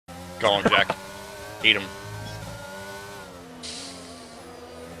Go on, Jack. Eat him.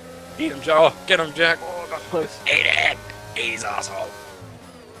 Eat him, Joe. Get him, Jack. Oh, got close. Eat it. Eat his asshole.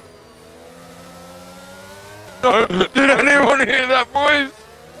 No, did anyone hear that voice?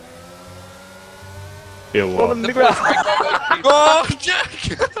 Feel what? On the ground. Oh, Jack!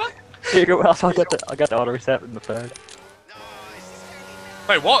 Here you go, I'll get the auto reset in the third.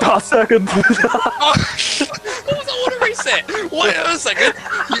 Wait, what? Oh, second! Oh, what was the auto reset? Wait a second.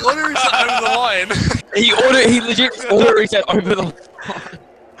 You auto reset over the line. He legit auto reset over the line.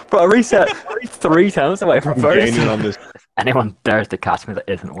 But I reset 3 times away from first. Gaining on this. Anyone dares to catch me that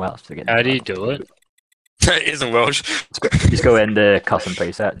isn't Welsh to get. How do you do it? It isn't Welsh. Just go into custom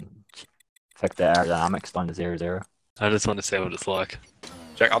preset and check the aerodynamics down to 0-0. I just want to see what it's like.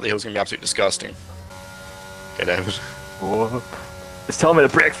 Jack, up the hill's gonna be absolutely disgusting. Okay, David. Whoa. It's telling me to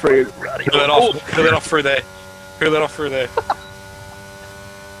break through. Who let off? Who let off through there? Who let off through there?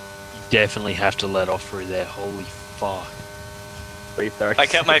 You definitely have to let off through there. Holy fuck. 330. I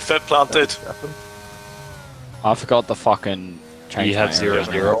kept my foot planted. I forgot the fucking change. You have my 0-0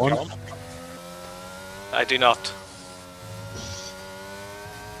 area. on? I do not.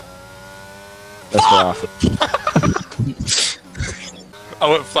 That's rough. I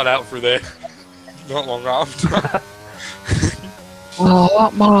went flat out through there. Not long after.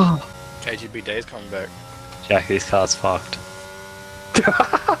 Oh, ma. KGB Day's coming back. Jack, this car's fucked.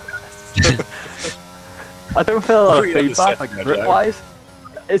 I don't feel a lot of Really feedback, like upset, grip wise.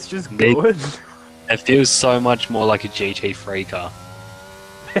 It's just going. It feels so much more like a GT3 car.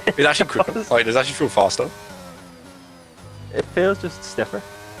 It's actually quicker. Like, does it actually feel faster? It feels just stiffer.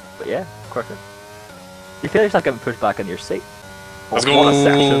 But yeah, quicker. You feel like getting pushed back in your seat. Let's What a go.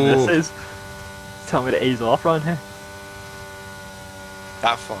 section this is. Tell me to ease off around here.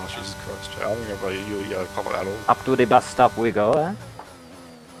 That fast, Jesus Christ, Jack. I don't think you'll pop it at all. Up to the bus stop we go, eh?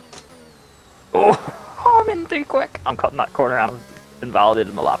 Oh, I'm in too quick. I'm cutting that corner and I'm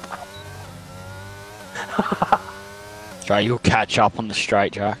invalidated my lap. Jack, you'll catch up on the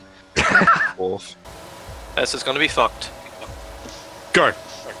straight, Jack. Fourth. This is gonna be fucked. Go!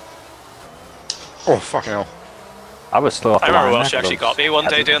 Oh, fucking hell. I was slow off I the remember line Welsh there, actually but got me one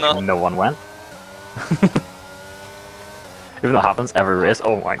day doing that. no one went. Even though it happens every race.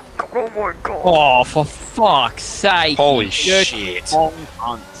 Oh my god. Oh my god. Oh, for fuck's sake! Holy you shit. long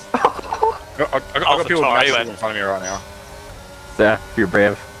cunt. I got people massively in front of me right now. Yeah, you're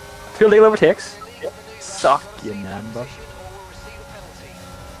brave. Field legal overtakes. Suck, you number.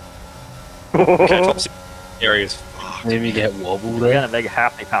 Okay, top six areas. Let me get wobbled We're there. gonna make a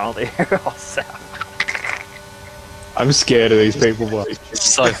hefty penalty here. Oh, Seth. I'm scared of these people, but It's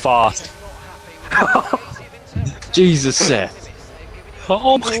so fast. Jesus, Seth.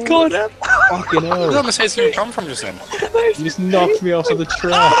 Oh my god. fucking Where hell. did Mercedes even come from just then? You just knocked me off of the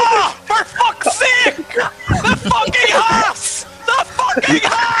track. Ah! For fuck's sake! The fucking ass! The fucking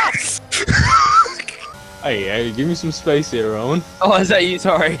ass! Hey, give me some space here, Owen. Oh, is that you?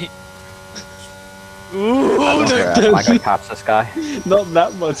 Sorry. Ooh, I gotta catch this guy. not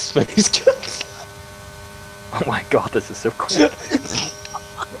that much space. Oh my god, this is so cool.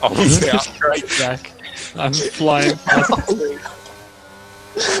 Oh, yeah. Straight Jack. I'm flying past.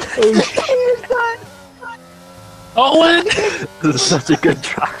 Owen! This is such a good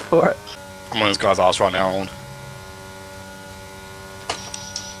track for it. I'm on this guy's ass right now, Owen.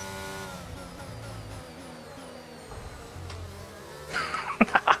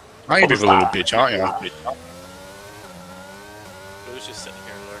 I ain't a bit of a little bitch, aren't you? Who's just sitting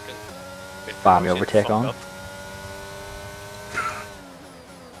here lurking? Bam, you overtake Fuck on. up.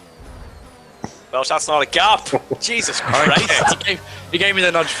 Welsh, that's not a gap! Jesus Christ! He gave me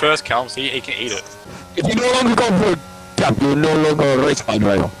the nudge first, Cal, so he can eat it. If you no longer go for gap, you're no longer a race car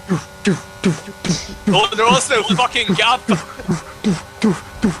driver. Oh, there was no fucking gap!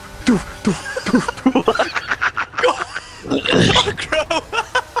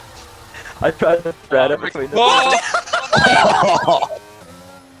 I tried to thread it between the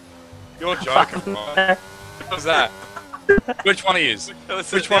You're joking, man. What was that? Which one of you?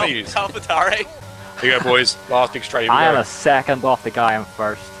 Which one of you? Alphatari. Here you go, boys. Last big straight. Here we I am go. a second off the guy in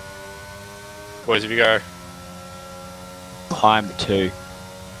first. Boys, if you go. I'm 2.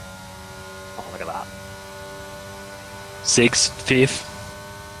 Oh, look at that. 6th, 5th,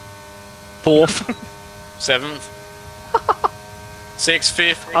 4th. 7th. 6th,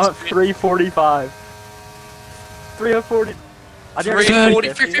 5th. I'm at 345. 340. I didn't 340,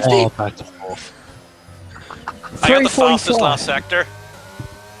 reach 350. Oh, back to 4th. I got the fastest last sector.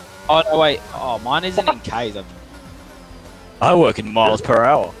 Oh, no, wait. Oh, mine isn't in K's. I work in miles per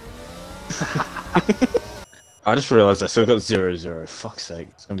hour. I just realized I still got 0-0. Fuck's sake,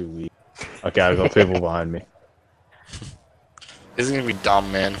 it's gonna be weird. Okay, I've got people behind me. This is gonna be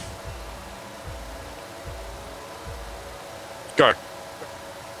dumb, man. Go.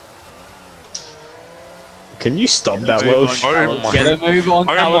 Can you stop that Welsh? Oh my, Get a move on,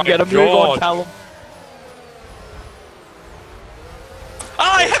 oh Callum. my Get a move God. on, Callum.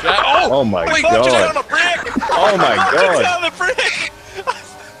 I hit the Oh my Wait, god. Jack on a brick! Oh my Jack's god. on the brick!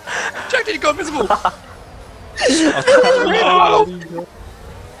 Jack didn't go invisible! Uh-oh.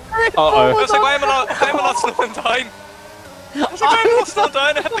 I was like, why am I not slowing down? I was like, why am I not slowing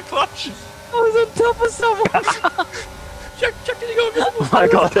down? I hit the clutch. I was on top of someone! Jack didn't go invisible! Oh my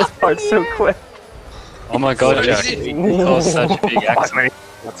god, this part's so quick. Oh my god, Jack. You caused such a big accident.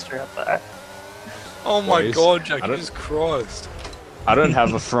 That's straight up there. Oh my Boys, god, Jack, I don't- Jesus Christ. I don't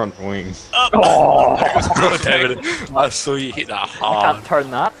have a front wing. Oh! David, I saw you hit that I hard. can't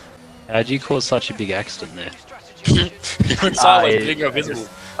turn that. How'd you cause such a big accident there? You went sideways, didn't go invisible.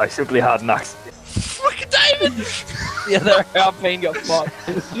 I simply had an accident. Fucking David! The other airplane got fucked.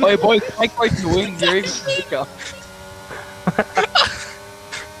 Oi, boys, take out the wings. You're even quicker.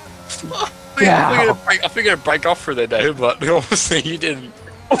 Yeah. I figured it'd break off for that, David, but obviously you didn't.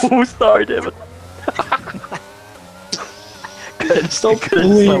 Oh, sorry, David. Stop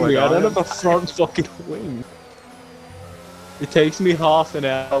bullying me, I don't have a front fucking wing. It takes me half an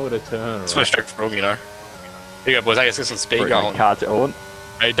hour to turn. It's my stroke from, you know. Here you go, boys, I guess get some speed Bring going. the car to Owen.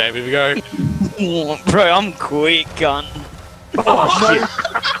 Hey, David, we go. Bro, I'm quick, gun. Oh,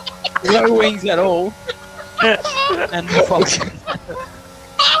 shit. No wings at all. And fuck.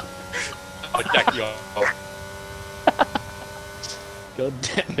 Oh, Jack, you are. God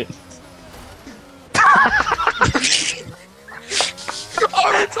damn it.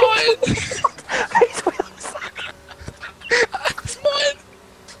 I'm retired! It's mine!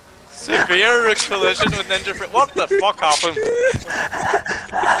 Severe collision with Ninja Frit. What the fuck happened?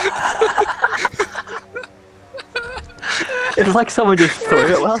 It's like someone just threw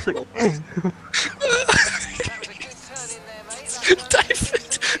it. Well, it's like,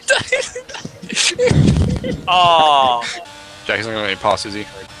 David! Oh. Jack isn't gonna let me pass, is he?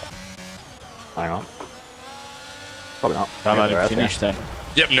 hang on. Probably not. Come on, Right finish that.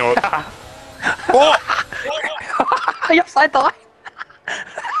 Yep, no. there. Yes, I died.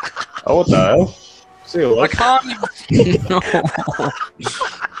 Oh, what the hell? See you I later.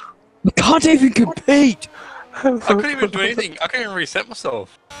 can't even compete. I couldn't even do anything. I couldn't even reset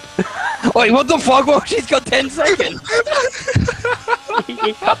myself. Wait, what the fuck? Well, she's got 10 seconds.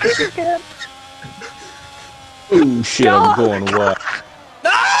 You got this again. Oh shit, I'm going what?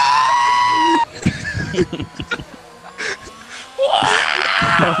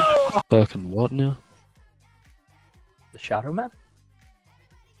 Fucking what now? The Shadow Man?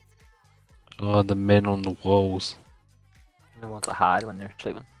 Oh, the men on the walls. They want to hide when they're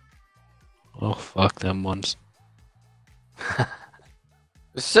sleeping. Oh, fuck them ones.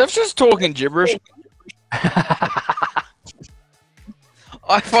 Is Seth just talking gibberish? I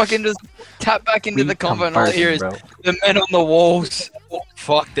fucking just tap back into the convo and all I hear is bro. the men on the walls.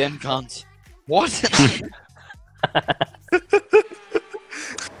 Fuck them cunts. What?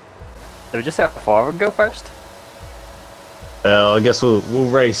 Did we just have forward go first? I guess we'll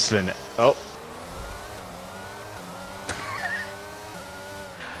race for it. Oh.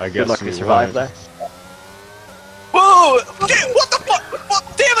 I guess Good luck we to survive won't. there. Whoa! What the fuck? What?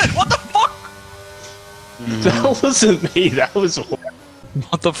 Damn it! What the fuck? That wasn't me, that was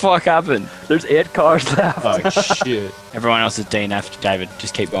What the fuck happened? There's 8 cars left. oh shit. Everyone else is DNF. David,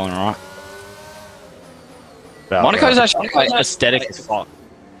 just keep going, alright? That Monaco's was- actually like, aesthetic as fuck.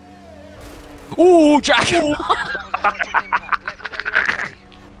 Ooh, Jack!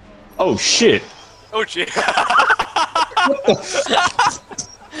 Oh shit. Oh shit.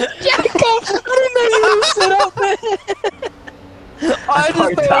 I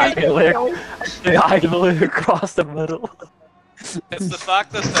just diagonally across the middle. It's the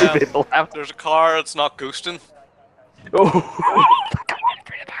fact that People have there's a car that's not ghosting, oh.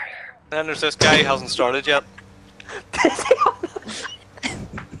 and then there's this guy who hasn't started yet.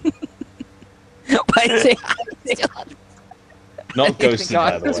 Not ghosted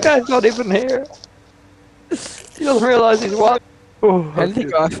by the This way. guy's not even here. He doesn't realize he's what. Oh, How do you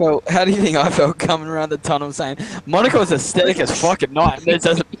think I felt? How do you think I felt coming around the tunnel saying Monaco's aesthetic as fucking night, and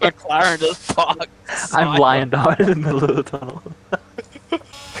there's a McLaren just fuck. I'm lying down in the middle of the tunnel.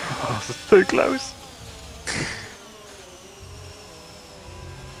 Oh, this is too close.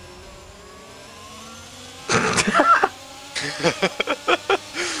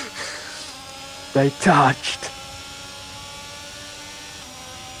 They touched.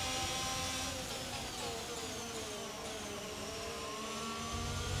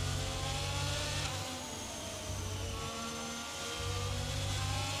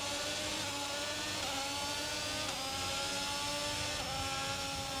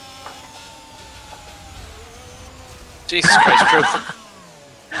 Jesus Christ, Crew.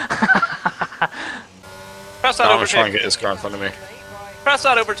 Press that I'm gonna try and overtake. get this guy in front of me. Press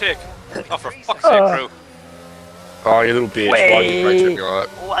that overtake. Oh, for fuck's sake, Crew. Oh, you little bitch. Why did you break trip me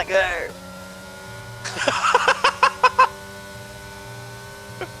like that?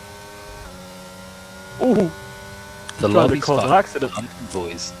 Let go. Ooh, The tried to lobby's cause an fucking accident.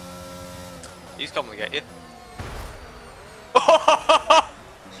 boys. He's coming to get you.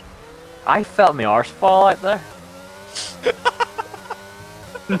 I felt my arse fall out there.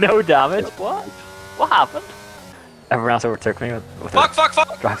 No damage. What? What happened? Everyone else overtook me with Fuck, fuck,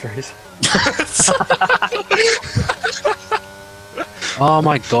 fuck! drivers. Oh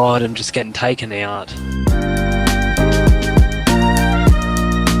my god, I'm just getting taken out.